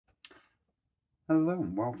Hello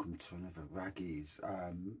and welcome to another Raggy's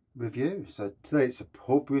review. So today it's a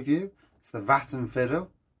pub review. It's the Vat and Fiddle,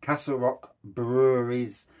 Castle Rock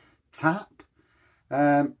Brewery's tap.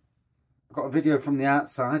 I've got a video from the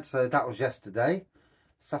outside, so that was yesterday.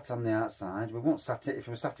 Sat on the outside. We won't sat it if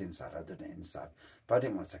we were sat inside. I'd done it inside, but I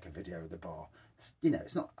didn't want to take a video of the bar.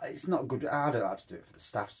 It's not good. I don't like to do it for the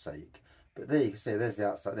staff's sake. But there you can see. There's the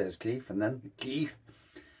outside. There's Keith, and then Keith.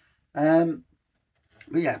 But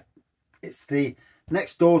yeah. It's the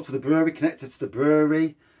next door to the brewery, connected to the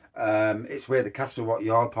brewery. It's where the Castle Rock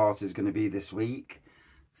Yard Party is going to be this week.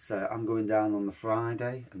 So I'm going down on the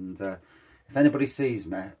Friday. And if anybody sees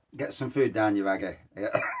me, get some food down your raggy. Yeah.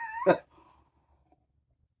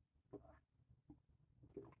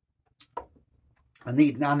 I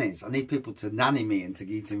need nannies. I need people to nanny me into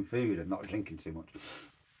eating food and not drinking too much.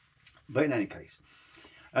 But in any case,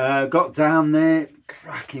 got down there,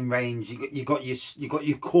 cracking range. You got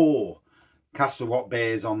your core Castle Rock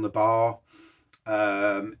beers on the bar.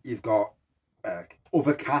 You've got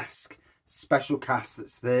other cask, special cask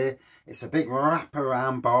that's there. It's a big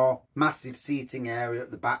wrap-around bar, massive seating area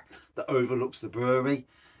at the back that overlooks the brewery.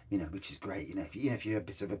 You know, which is great. If you're a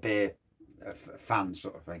bit of a beer fan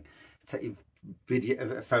sort of thing, take your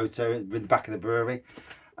video, a photo with the back of the brewery.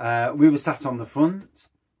 We were sat on the front.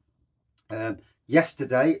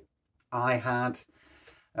 Yesterday, I had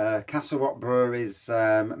Castle Rock Brewery's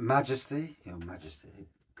Majesty, Your Majesty,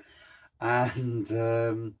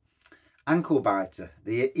 and Ankle Biter,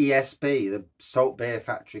 the ESB, the Salt Beer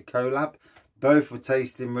Factory collab. Both were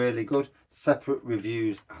tasting really good. Separate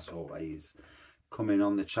reviews, as always, coming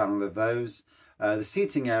on the channel of those. The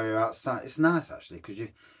seating area outside, it's nice actually, because you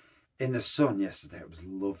in the sun yesterday, it was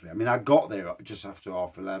lovely. I mean, I got there just after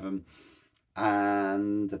 11:30.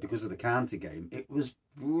 And because of the county game, it was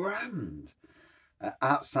grand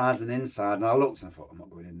outside and inside. And I looked and I thought, I'm not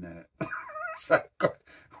going in there. So I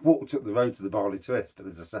walked up the road to the Barley Twist, but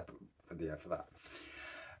there's a separate video for that.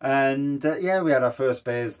 And yeah, we had our first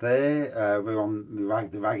beers there. We were on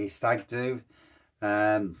the Raggy Stag Do.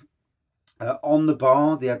 On the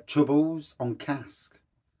bar, they had Troubles on cask.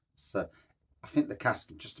 So I think the cask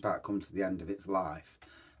had just about come to the end of its life.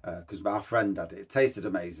 Because my friend had it. It tasted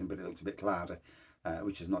amazing, but it looked a bit cloudy,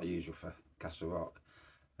 which is not usual for Castle Rock,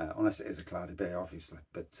 unless it is a cloudy beer, obviously.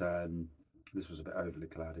 But this was a bit overly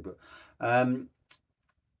cloudy.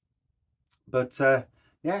 But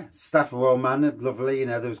yeah, staff were well mannered, lovely. You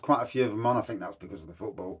know, there was quite a few of them on. I think that's because of the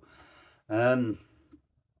football. And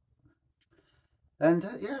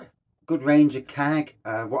yeah, good range of keg.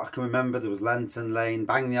 What I can remember, there was Lenton Lane,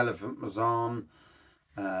 Bang the Elephant was on.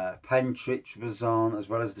 Pentridge was on, as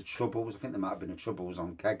well as the Troubles. I think there might have been a Troubles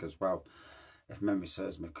on keg as well, if memory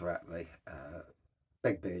serves me correctly.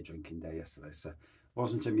 Big beer drinking day yesterday, so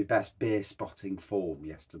wasn't in my best beer spotting form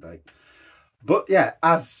yesterday. But yeah,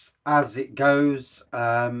 as it goes,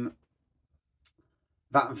 Vat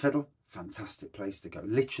and Fiddle, fantastic place to go.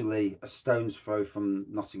 Literally a stone's throw from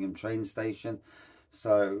Nottingham Train station.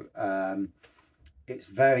 So it's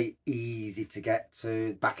very easy to get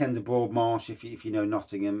to. Back end of Broadmarsh, if you know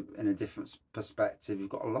Nottingham in a different perspective, you've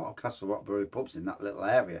got a lot of Castle Rock Brewery pubs in that little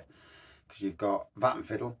area. Because you've got Vat and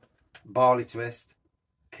Fiddle, Barley Twist,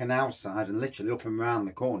 Canal Side, and literally up and round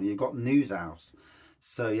the corner, you've got News House.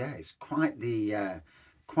 So yeah, it's quite the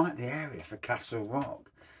area for Castle Rock.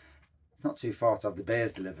 It's not too far to have the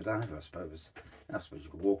beers delivered either, I suppose. I suppose you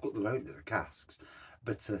could walk up the road to the casks,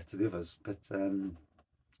 but to the others. But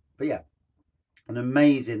yeah. An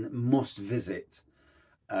amazing must-visit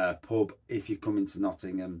pub if you come into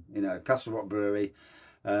Nottingham. You know, Castle Rock Brewery,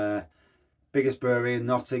 biggest brewery in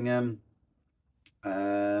Nottingham.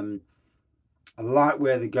 I like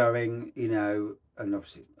where they're going. You know, and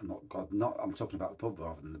obviously I'm talking about the pub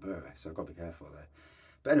rather than the brewery, so I've got to be careful there.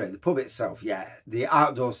 But anyway, the pub itself, yeah, the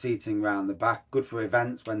outdoor seating round the back, good for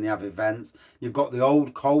events when they have events. You've got the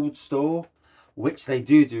old cold store, which they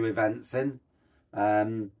do events in.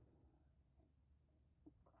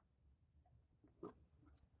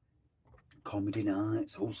 Comedy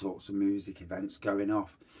nights, all sorts of music events going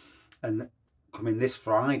off. And coming this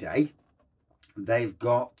Friday, they've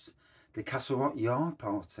got the Castle Rock Yard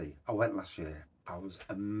Party. I went last year. I was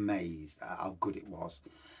amazed at how good it was.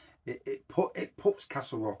 It puts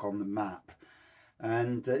Castle Rock on the map.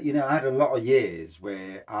 And you know, I had a lot of years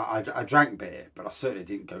where I drank beer, but I certainly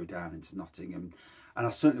didn't go down into Nottingham, and I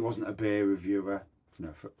certainly wasn't a beer reviewer.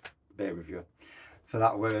 No, beer reviewer for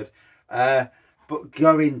that word. But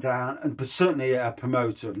going down, but certainly a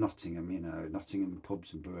promoter of Nottingham, you know, Nottingham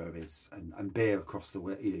pubs and breweries and beer across the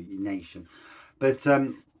your nation. But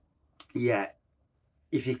yeah,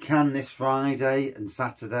 if you can this Friday and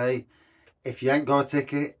Saturday, if you ain't got a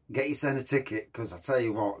ticket, get yourself a ticket, because I tell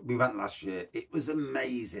you what, we went last year, it was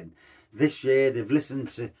amazing. This year they've listened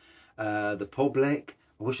to the public.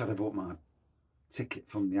 I wish I'd have bought my ticket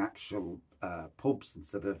from the actual pubs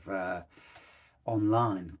instead of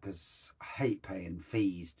online, because I hate paying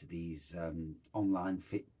fees to these online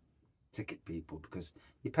ticket people, because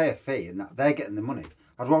you pay a fee and that they're getting the money.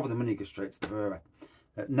 I'd rather the money go straight to the brewery.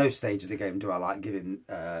 At no stage of the game do I like giving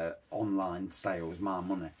online sales my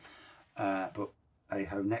money. But hey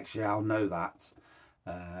ho, next year I'll know that,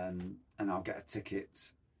 and I'll get a ticket.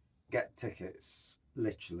 Get tickets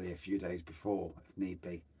literally a few days before, if need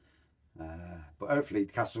be. But hopefully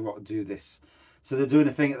Castle Rock do this. So they're doing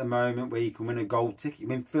a thing at the moment where you can win a gold ticket. You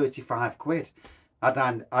win 35 quid. Had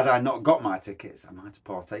I not got my tickets, I might have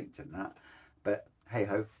partaked in that. But hey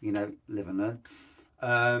ho, you know, live and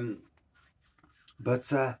learn.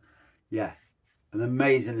 Yeah, an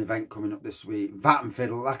amazing event coming up this week. Vat and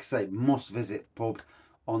Fiddle, like I say, must visit pub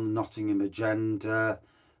on the Nottingham agenda.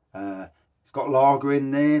 It's got lager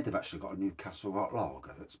in there. They've actually got a new Castle Rock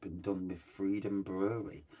lager that's been done with Freedom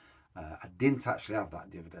Brewery. I didn't actually have that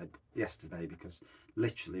yesterday, because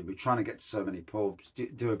literally we're trying to get to so many pubs,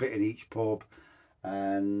 do a bit in each pub,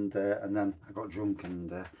 and then I got drunk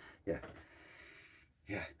and yeah,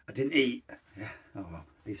 I didn't eat. Yeah, oh well,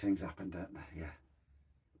 these things happen, don't they? Yeah.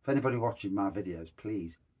 If anybody watching my videos,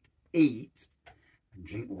 please eat and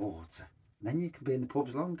drink water, and then you can be in the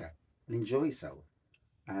pubs longer and enjoy yourself,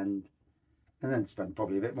 and then spend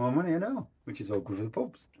probably a bit more money, I know, which is all good for the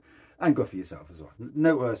pubs and good for yourself as well.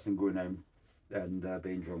 No worse than going home and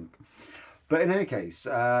being drunk. But in any case,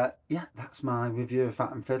 yeah, that's my review of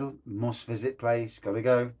Vat and Fiddle. Must visit place, gotta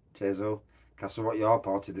go. Cheers all. Castle Rock Yard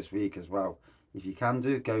Party this week as well. If you can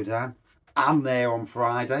do, go down. I'm there on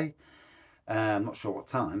Friday. I'm not sure what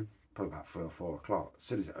time, probably about 3 or 4 o'clock, as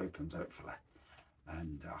soon as it opens, hopefully.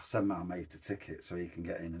 And I'll send my mate a ticket so he can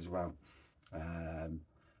get in as well. And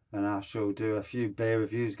I shall do a few beer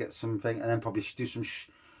reviews, get something, and then probably do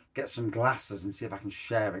get some glasses and see if I can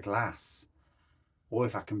share a glass. Or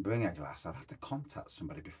if I can bring a glass. I'd have to contact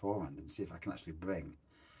somebody beforehand and see if I can actually bring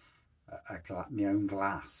my own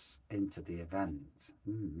glass into the event.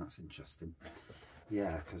 That's interesting.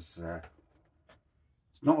 Yeah, because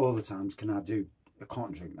it's not all the times I can't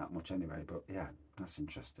drink that much anyway, but yeah, that's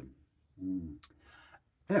interesting.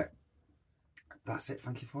 Anyway, that's it.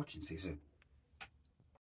 Thank you for watching. See you soon.